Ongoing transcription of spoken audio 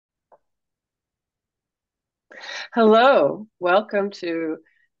Hello, welcome to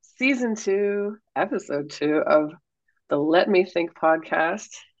season two, episode two of the Let Me Think podcast.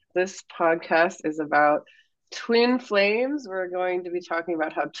 This podcast is about twin flames. We're going to be talking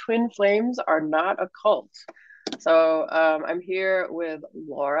about how twin flames are not a cult. I'm here with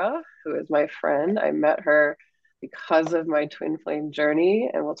Laura, who is my friend. I met her because of my twin flame journey,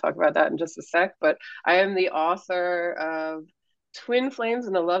 and we'll talk about that in just a sec. But I am the author of Twin Flames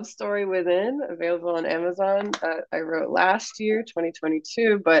and a Love Story Within, available on Amazon. I wrote last year,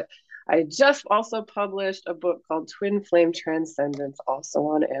 2022, but I just also published a book called Twin Flame Transcendence, also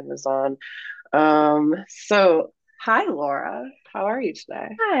on Amazon. Hi, Laura. How are you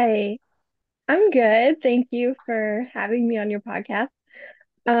today? Hi, I'm good. Thank you for having me on your podcast.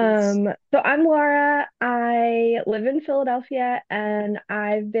 Yes. So I'm Laura. I live in Philadelphia and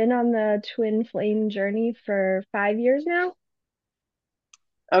I've been on the twin flame journey for 5 years now.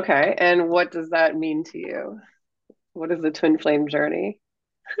 Okay, and what does that mean to you? What is the twin flame journey?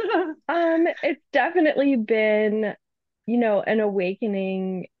 It's definitely been, an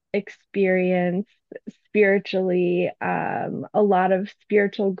awakening experience spiritually, a lot of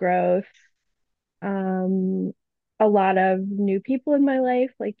spiritual growth, um, a lot of new people in my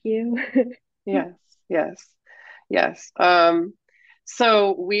life like you. Yes, yes, yes.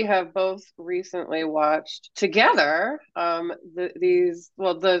 So we have both recently watched together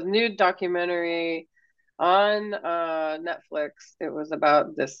the new documentary on Netflix. It was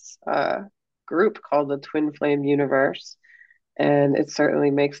about this group called the Twin Flame Universe, and it certainly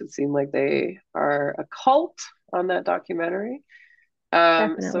makes it seem like they are a cult on that documentary.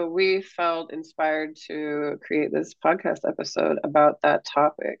 Definitely. So we felt inspired to create this podcast episode about that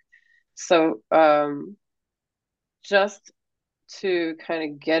topic. So, just to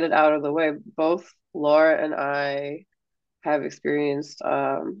kind of get it out of the way, both Laura and I have experienced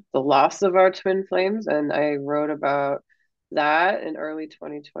the loss of our twin flames, and I wrote about that in early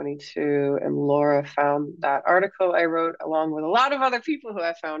 2022. And Laura found that article I wrote along with a lot of other people who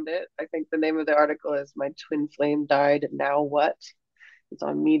have found it. I think the name of the article is "My Twin Flame Died. Now What?" It's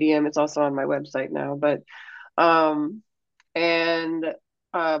on Medium. It's also on my website now. Um, and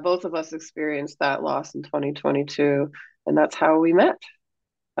both of us experienced that loss in 2022, and that's how we met.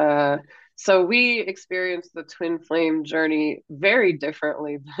 Uh, so we experienced the twin flame journey very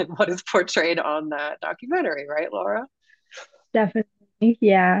differently than what is portrayed on that documentary, right, Laura? Definitely.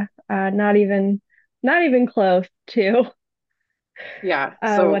 Yeah. Not even close to Yeah.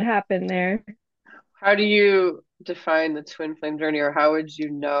 what So happened there. how do you define the twin flame journey, or how would you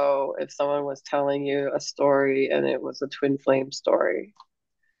know if someone was telling you a story and it was a twin flame story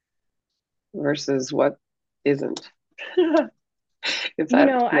versus what isn't? If that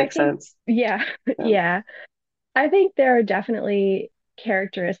I makes think, sense. yeah, Yeah. yeah. I think there are definitely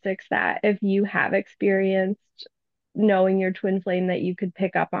characteristics that if you have experienced knowing your twin flame that you could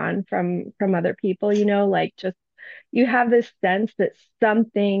pick up on from other people, like just you have this sense that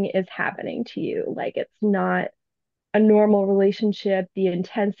something is happening to you. Like it's not a normal relationship. The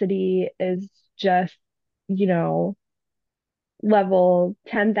intensity is just, you know, level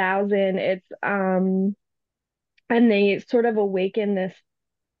 10,000. And they sort of awaken this,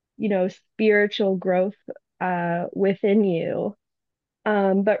 spiritual growth within you.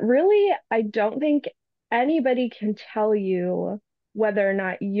 But really, I don't think anybody can tell you whether or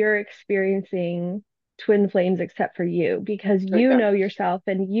not you're experiencing twin flames except for you, because you Okay. know yourself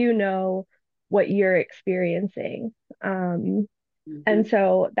and you know what you're experiencing. Um, and Mhm.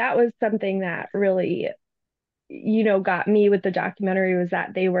 so that was something that really, got me with the documentary was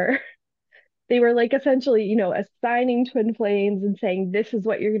that they were like essentially, assigning twin flames and saying this is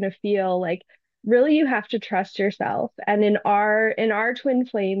what you're going to feel like. Really, you have to trust yourself. And in our twin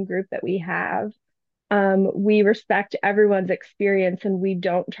flame group that we have, we respect everyone's experience and we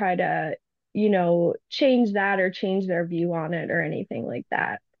don't try to, change that or change their view on it or anything like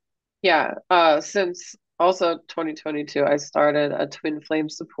that. Yeah. Since also 2022, I started a twin flame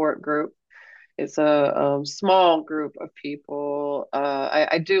support group. It's a small group of people.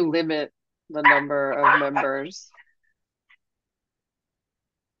 I do limit the number of members.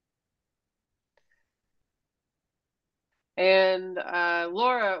 And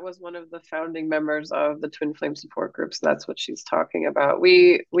Laura was one of the founding members of the Twin Flame support group, so that's what she's talking about.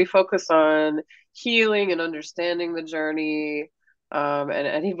 We focus on healing and understanding the journey, and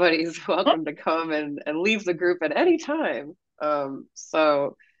anybody's welcome to come and leave the group at any time.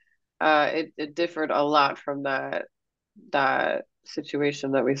 It differed a lot from that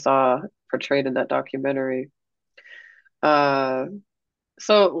situation that we saw portrayed in that documentary. Uh,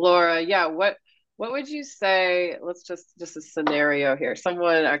 so Laura, yeah, what would you say? Let's just a scenario here.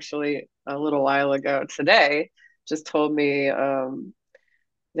 Someone actually a little while ago today just told me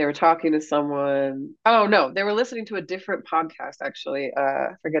they were talking to someone. Oh no, they were listening to a different podcast actually.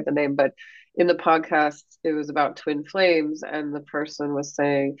 I forget the name, but in the podcast it was about twin flames, and the person was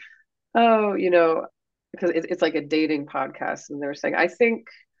saying, "Oh, because it's like a dating podcast," and they were saying, "I think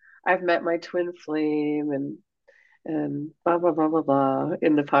I've met my twin flame," and blah blah blah blah blah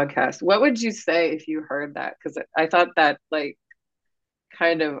in the podcast. What would you say if you heard that? Because I thought that like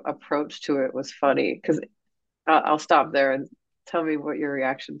kind of approach to it was funny. Because I'll stop there and tell me what your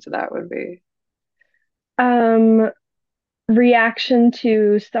reaction to that would be. Um, reaction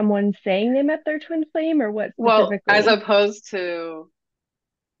to someone saying they met their twin flame, or what Well, as specifically? opposed to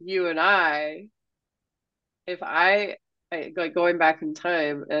you and I, if I like going back in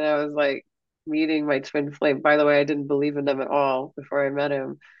time and I was like meeting my twin flame. By the way, I didn't believe in them at all before I met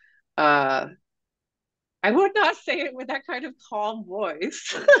him. Uh, I would not say it with that kind of calm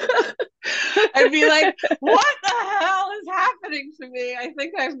voice. I'd be like, "What the hell is happening to me? I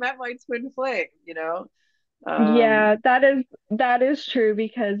think I've met my twin flame," you know? Yeah, Um, that is true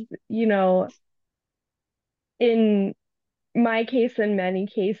because, in my case and many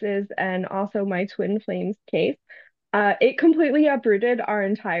cases, and also my twin flames case, it completely uprooted our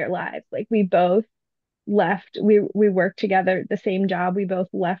entire lives. Like we worked together at the same job. We both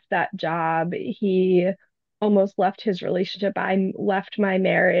left that job. He almost left his relationship. I left my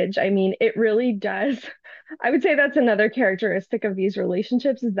marriage. I mean, it really does. I would say that's another characteristic of these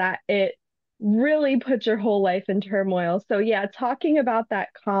relationships is that it really puts your whole life in turmoil. So yeah, talking about that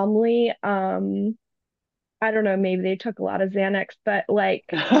calmly, I don't know, maybe they took a lot of Xanax, but like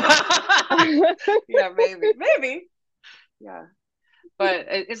yeah, maybe. Yeah. But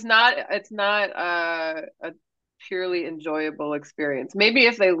it's not a purely enjoyable experience. Maybe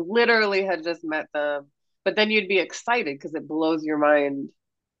if they literally had just met them, but then you'd be excited because it blows your mind.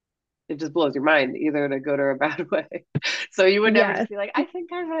 It just blows your mind, either in a good or a bad way. So you would never yes, just be like, I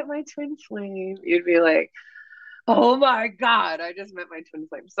think I met my twin flame. You'd be like, oh my God, I just met my twin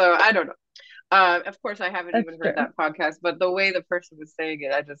flame. So I don't know. Of course, I haven't that's even heard true. that podcast, but the way the person was saying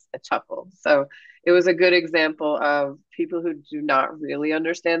it, I chuckled. So it was a good example of people who do not really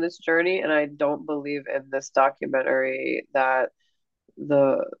understand this journey, and I don't believe in this documentary that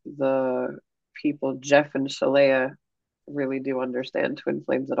the people Jeff and Shalea really do understand twin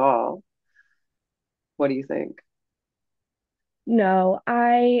flames at all. What do you think? No,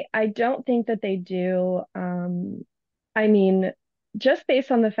 I don't think that they do. I mean, just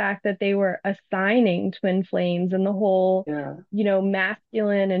based on the fact that they were assigning twin flames and the whole, Yeah,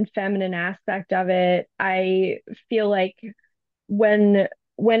 masculine and feminine aspect of it, I feel like when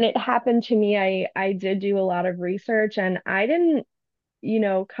when it happened to me, I did do a lot of research and I didn't,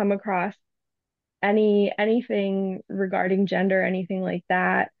 come across anything regarding gender, anything like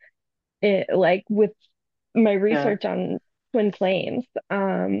that. Like with my yeah, research on twin flames.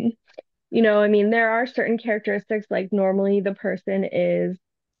 I mean, there are certain characteristics like normally the person is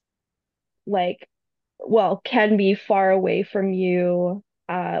like, well, can be far away from you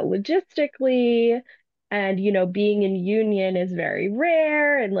logistically, and being in union is very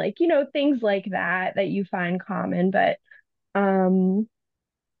rare, and like, things like that you find common. But um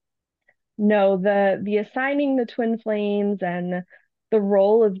no, the assigning the twin flames and the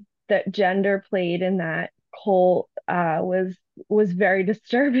role of that gender played in that cult was very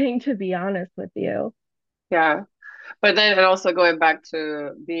disturbing, to be honest with you. yeah. But then, and also going back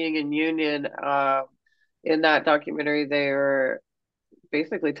to being in union, in that documentary, they were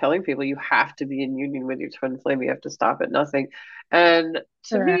basically telling people you have to be in union with your twin flame. You have to stop at nothing. And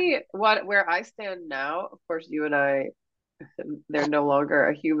to Correct. me, where I stand now, of course, you and I, they're no longer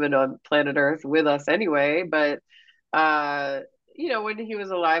a human on planet Earth with us anyway. But uh, when he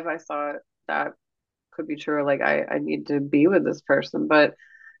was alive, I thought that could be true. Like I need to be with this person. But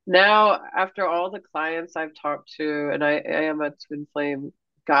now, after all the clients I've talked to, and I am a twin flame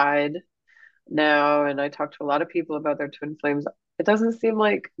guide now, and I talk to a lot of people about their twin flames. It doesn't seem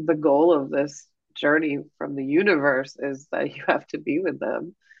like the goal of this journey from the universe is that you have to be with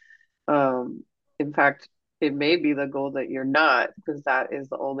them. In fact, it may be the goal that you're not, because that is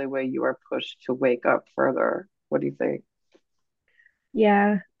the only way you are pushed to wake up further. What do you think?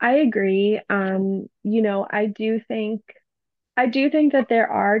 Yeah, I agree. I do think that there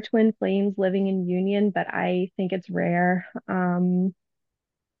are twin flames living in union, but I think it's rare.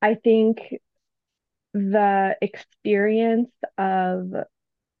 I think the experience of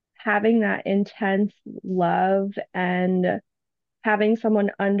having that intense love and having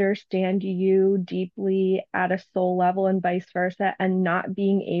someone understand you deeply at a soul level and vice versa, and not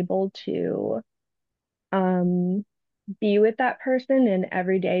being able to um be with that person in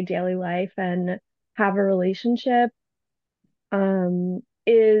everyday daily life and have a relationship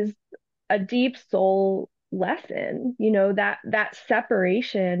is a deep soul lesson. You know, that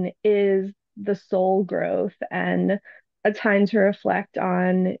separation is the soul growth and a time to reflect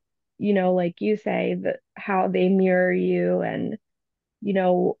on, like you say, that how they mirror you and,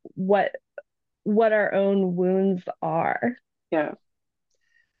 what our own wounds are. Yeah.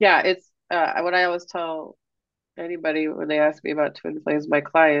 Yeah, it's what I always tell anybody when they ask me about twin flames, my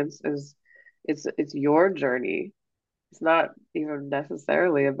clients, is it's your journey. It's not even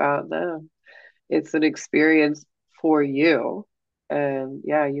necessarily about them. It's an experience for you. And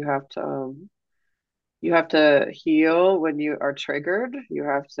yeah, you have to heal when you are triggered. You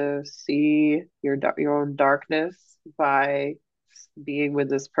have to see your own darkness by being with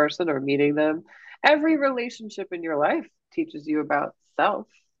this person or meeting them. Every relationship in your life teaches you about self,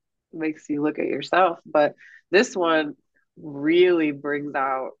 makes you look at yourself. But this one really brings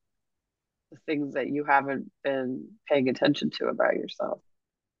out the things that you haven't been paying attention to about yourself.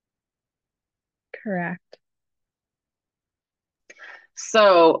 Correct.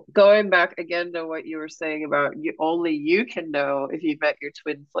 So going back again to what you were saying about you only you can know if you've met your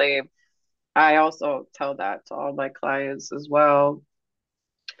twin flame. I also tell that to all my clients as well.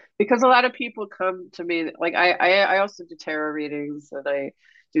 Because a lot of people come to me, like I also do tarot readings and I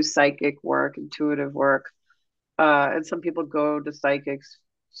do psychic work, intuitive work. And some people go to psychics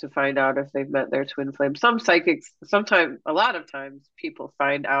to find out if they've met their twin flame. Some psychics, sometimes, a lot of times, people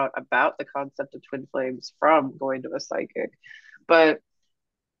find out about the concept of twin flames from going to a psychic. But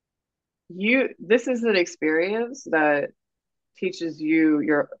this is an experience that teaches you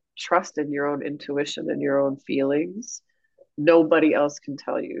your trust in your own intuition and your own feelings. Nobody else can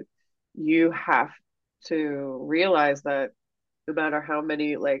tell you. You have to realize that no matter how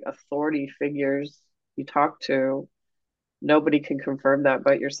many like authority figures you talk to, nobody can confirm that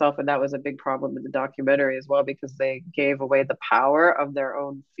but yourself. And that was a big problem in the documentary as well, because they gave away the power of their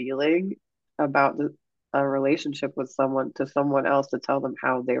own feeling about a relationship with someone to someone else to tell them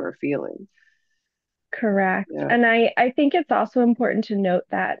how they were feeling. Correct. Yeah. And I think it's also important to note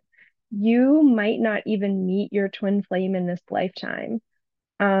that you might not even meet your twin flame in this lifetime.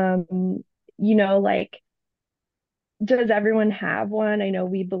 Um, like, does everyone have one? I know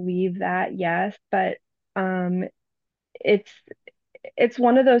we believe that, yes, but um, it's it's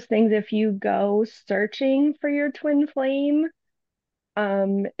one of those things if you go searching for your twin flame,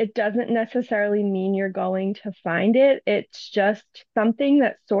 it doesn't necessarily mean you're going to find it. It's just something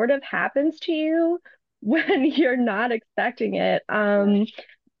that sort of happens to you when you're not expecting it. Yeah.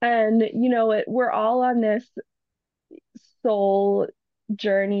 And we're all on this soul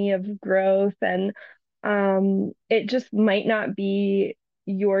journey of growth, and it just might not be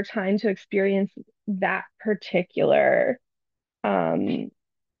your time to experience that particular um,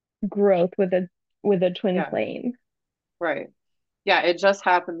 growth with a twin Yeah. flame. Right. Yeah, it just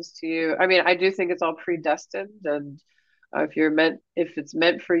happens to you. I mean, I do think it's all predestined, and if it's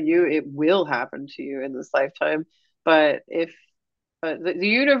meant for you, it will happen to you in this lifetime. But if the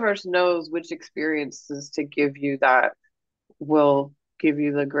universe knows which experiences to give you that will give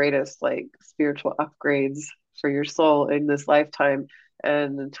you the greatest like spiritual upgrades for your soul in this lifetime,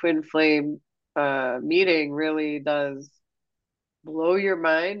 and the twin flame meeting really does blow your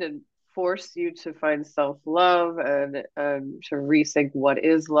mind and force you to find self-love and to rethink what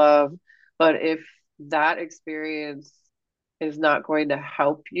is love. But if that experience is not going to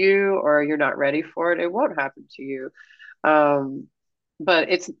help you or you're not ready for it, it won't happen to you. Um, but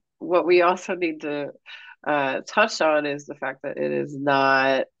it's what we also need to touch on is the fact that it is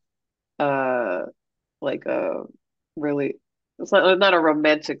not uh, like a really it's not a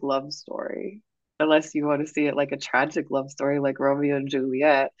romantic love story unless you want to see it like a tragic love story like Romeo and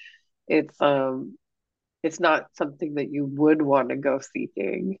Juliet. It's it's not something that you would want to go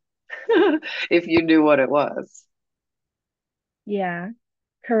seeking if you knew what it was. Yeah,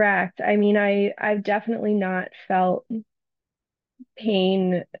 correct. I mean, I've definitely not felt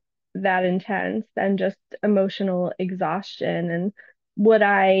pain that intense and just emotional exhaustion. And would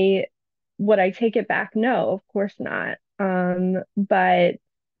I would I take it back? No, of course not. But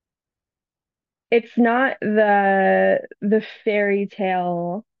it's not the fairy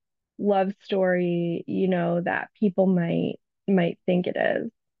tale love story, that people might think it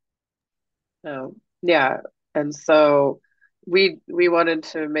is. Yeah. And so we wanted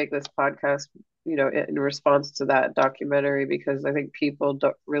to make this podcast, in response to that documentary because I think people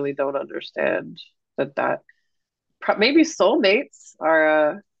don't understand that maybe soulmates are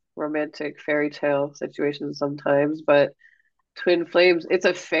a romantic fairy tale situation sometimes, but twin flames, it's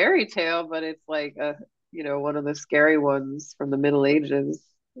a fairy tale, but it's like one of the scary ones from the Middle Ages,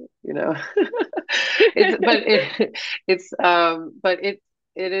 you know. It's but it but it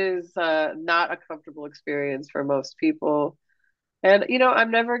is not a comfortable experience for most people. And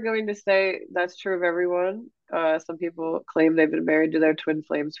I'm never going to say that's true of everyone. Some people claim they've been married to their twin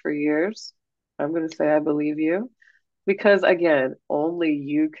flames for years. I'm going to say I believe you because again, only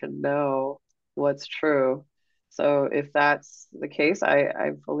you can know what's true. So if that's the case,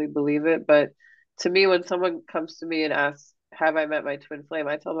 I fully believe it. But to me, when someone comes to me and asks, "Have I met my twin flame?"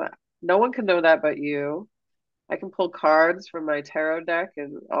 I tell them, "No one can know that but you." I can pull cards from my tarot deck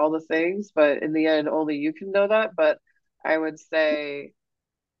and all the things, but in the end, only you can know that. But I would say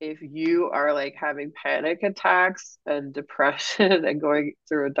if you are like having panic attacks and depression and going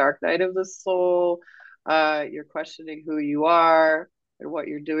through a dark night of the soul, you're questioning who you are and what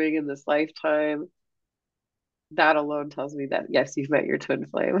you're doing in this lifetime, that alone tells me that yes, you've met your twin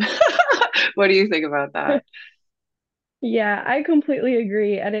flame. What do you think about that? Yeah, I completely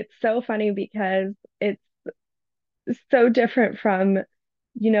agree. And it's so funny because it's so different from,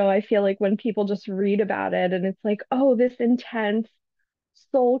 I feel like when people just read about it and it's like, oh, this intense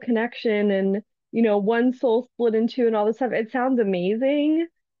soul connection and, one soul split in two and all this stuff. It sounds amazing,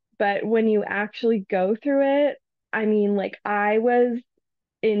 but when you actually go through it, I mean, like I was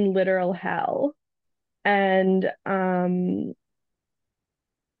in literal hell. And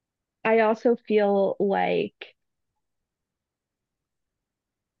I also feel like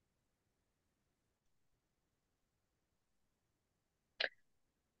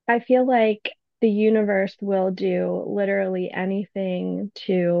the universe will do literally anything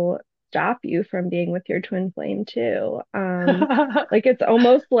to stop you from being with your twin flame too. Like it's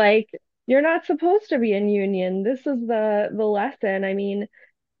almost like you're not supposed to be in union. This is the lesson. I mean,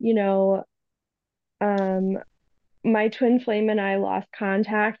 you know, um, my twin flame and I lost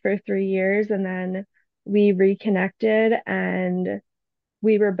contact for 3 years and then we reconnected and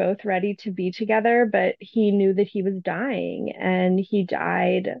we were both ready to be together, but he knew that he was dying and he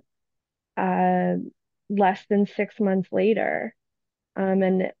died uh, less than 6 months later.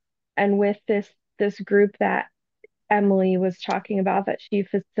 And with this group that Emily was talking about that she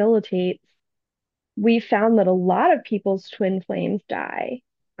facilitates, we found that a lot of people's twin flames die.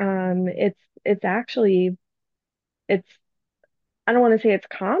 It's actually it's I don't want to say it's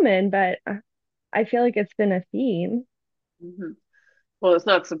common, but I feel like it's been a theme. Mhm. Well, it's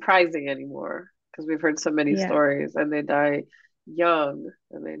not surprising anymore because we've heard so many Yeah. stories and they die young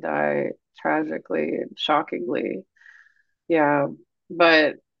and they die tragically and shockingly. Yeah,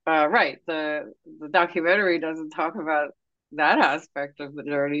 but right, the documentary doesn't talk about that aspect of the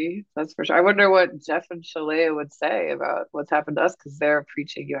journey. That's for sure. I wonder what Jeff and Shalea would say about what's happened to us because they're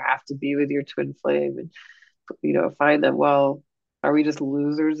preaching you have to be with your twin flame and find them. Well, are we just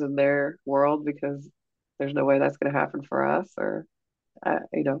losers in their world because there's no way that's going to happen for us? Or I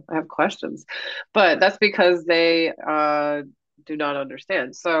have questions, but that's because they do not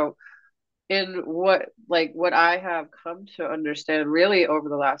understand. So in what I have come to understand really over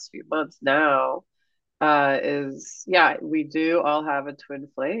the last few months now is yeah, we do all have a twin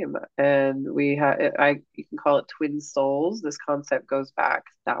flame and we have I you can call it twin souls. This concept goes back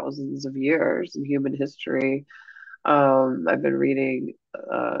thousands of years in human history. I've been reading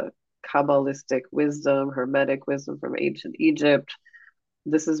Kabbalistic wisdom, Hermetic wisdom from ancient Egypt.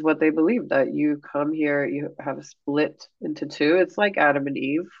 This is what they believe that you come here, you have a split into two. It's like Adam and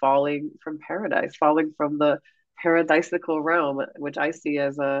Eve falling from paradise, falling from the paradisical realm, which I see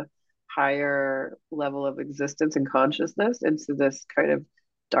as a higher level of existence and consciousness, into this kind of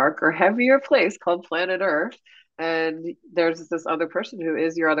darker, heavier place called planet Earth. And there's this other person who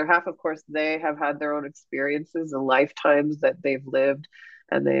is your other half. Of course, they have had their own experiences and lifetimes that they've lived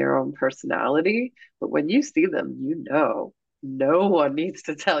and their own personality. But when you see them, no one needs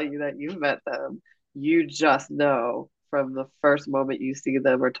to tell you that you've met them. You just know from the first moment you see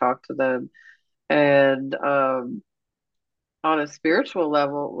them or talk to them. And on a spiritual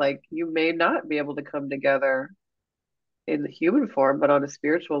level, like you may not be able to come together in the human form, but on a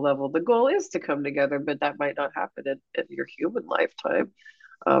spiritual level, the goal is to come together, but that might not happen in your human lifetime.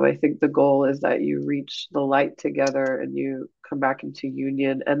 I think the goal is that you reach the light together and you come back into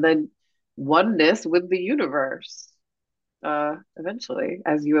union and then oneness with the universe eventually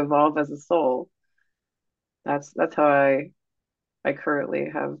as you evolve as a soul. That's how I currently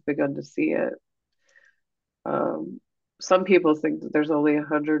have begun to see it. Um, some people think that there's only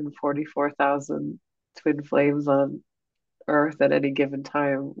 144,000 twin flames on Earth at any given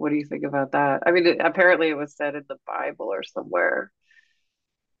time. What do you think about that? I mean, apparently it was said in the Bible or somewhere.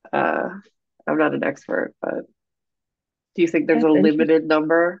 Uh, I'm not an expert, but do you think there's a That's interesting. limited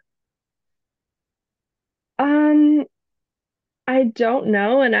number? Um, I don't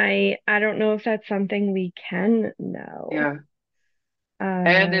know, and I don't know if that's something we can know. Yeah.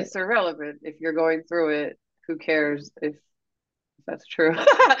 And Uh, it's irrelevant if you're going through it. Who cares if that's true?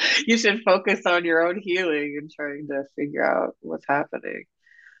 You should focus on your own healing and trying to figure out what's happening.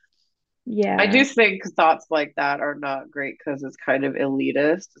 I yeah. do think thoughts like that are not great because it's kind of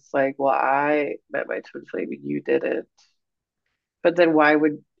elitist. It's like, well, I met my twin flame and you didn't. But then why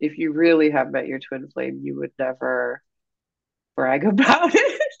would, if you really have met your twin flame, you would never brag about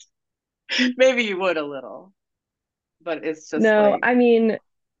it? Maybe you would a little, but it's just No, like, I mean,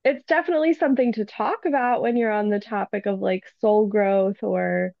 it's definitely something to talk about when you're on the topic of like soul growth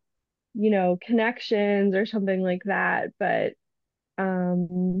or, connections or something like that. But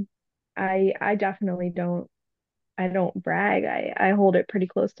I definitely don't brag. I hold it pretty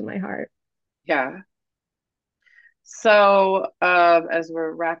close to my heart. yeah. So, as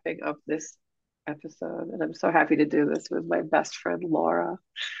we're wrapping up this episode, and I'm so happy to do this with my best friend Laura,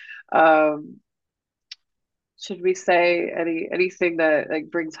 um, should we say anything that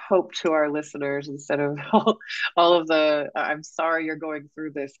like brings hope to our listeners instead of all of the "I'm sorry you're going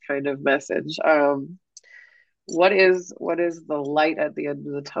through this" kind of message? What is the light at the end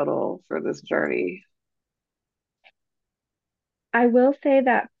of the tunnel for this journey? I will say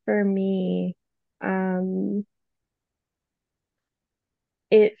that for me, um,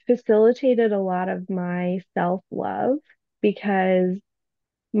 it facilitated a lot of my self-love because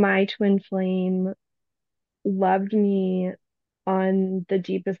my twin flame loved me on the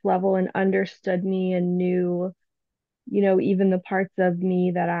deepest level and understood me and knew, even the parts of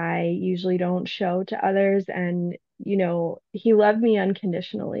me that I usually don't show to others. And, he loved me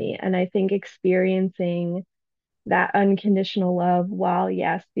unconditionally. And I think experiencing that unconditional love, while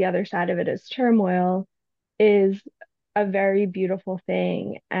yes, the other side of it is turmoil, is a very beautiful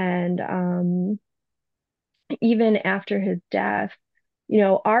thing. And even after his death,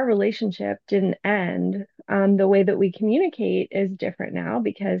 our relationship didn't end. The way that we communicate is different now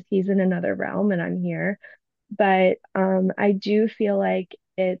because he's in another realm and I'm here. But I do feel like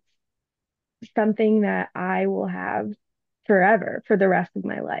it's something that I will have forever for the rest of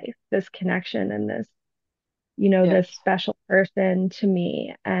my life, this connection and this, this Yes. special person to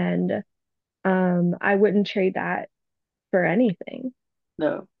me. And I wouldn't trade that for anything.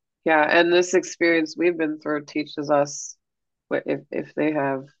 No. Yeah, and this experience we've been through teaches us if they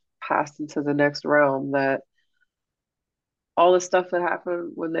have passed into the next realm that all the stuff that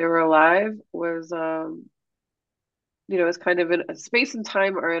happened when they were alive was it's kind of in space and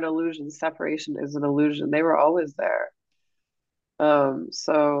time are an illusion. Separation is an illusion. They were always there.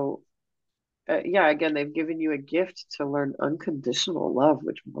 So yeah, again, they've given you a gift to learn unconditional love,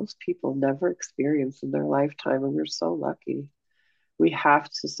 which most people never experience in their lifetime, and we're so lucky. We have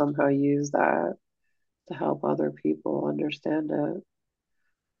to somehow use that to help other people understand it.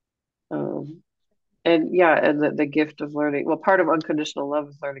 Um, and yeah, and the gift of learning, well, part of unconditional love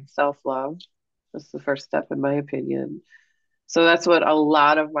is learning self-love. That's the first step, in my opinion. So that's what a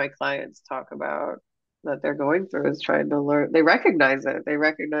lot of my clients talk about that they're going through is trying to learn. They recognize it. They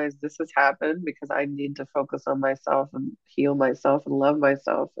recognize this has happened because I need to focus on myself and heal myself and love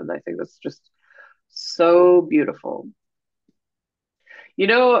myself. And I think that's just so beautiful.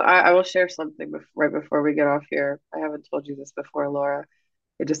 I will share something right before we get off here. I haven't told you this before, Laura.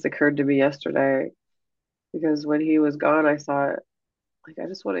 It just occurred to me yesterday because when he was gone, I thought, like, I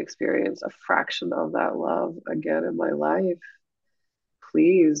just want to experience a fraction of that love again in my life.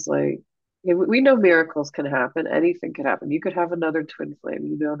 Please, like, we know miracles can happen. Anything can happen. You could have another twin flame.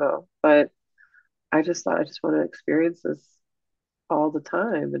 You don't know. But I just thought I just want to experience this all the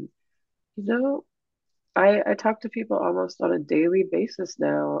time. And, you know, I talk to people almost on a daily basis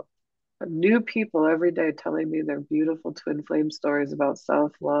now. New people every day telling me their beautiful twin flame stories about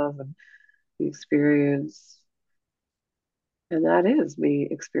self-love and the experience. And that is me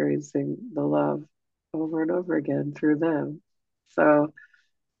experiencing the love over and over again through them. So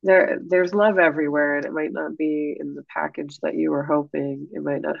there's love everywhere, and it might not be in the package that you were hoping. It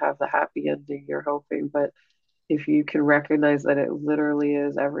might not have the happy ending you're hoping, but if you can recognize that it literally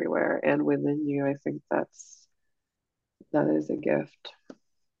is everywhere and within you, I think that is a gift.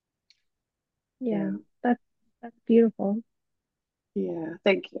 Yeah, Yeah. that's beautiful. Yeah.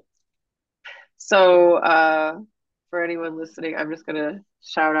 Thank you. So, for anyone listening, I'm just gonna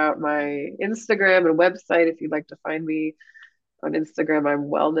shout out my Instagram and website if you'd like to find me on Instagram. I'm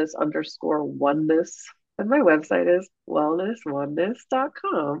wellness_oneness, and my website is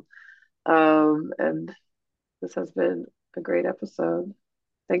wellnessoneness.com. And this has been a great episode.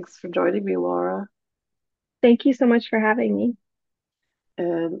 Thanks for joining me, Laura, Thank you so much for having me.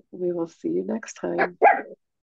 and we will see you next time.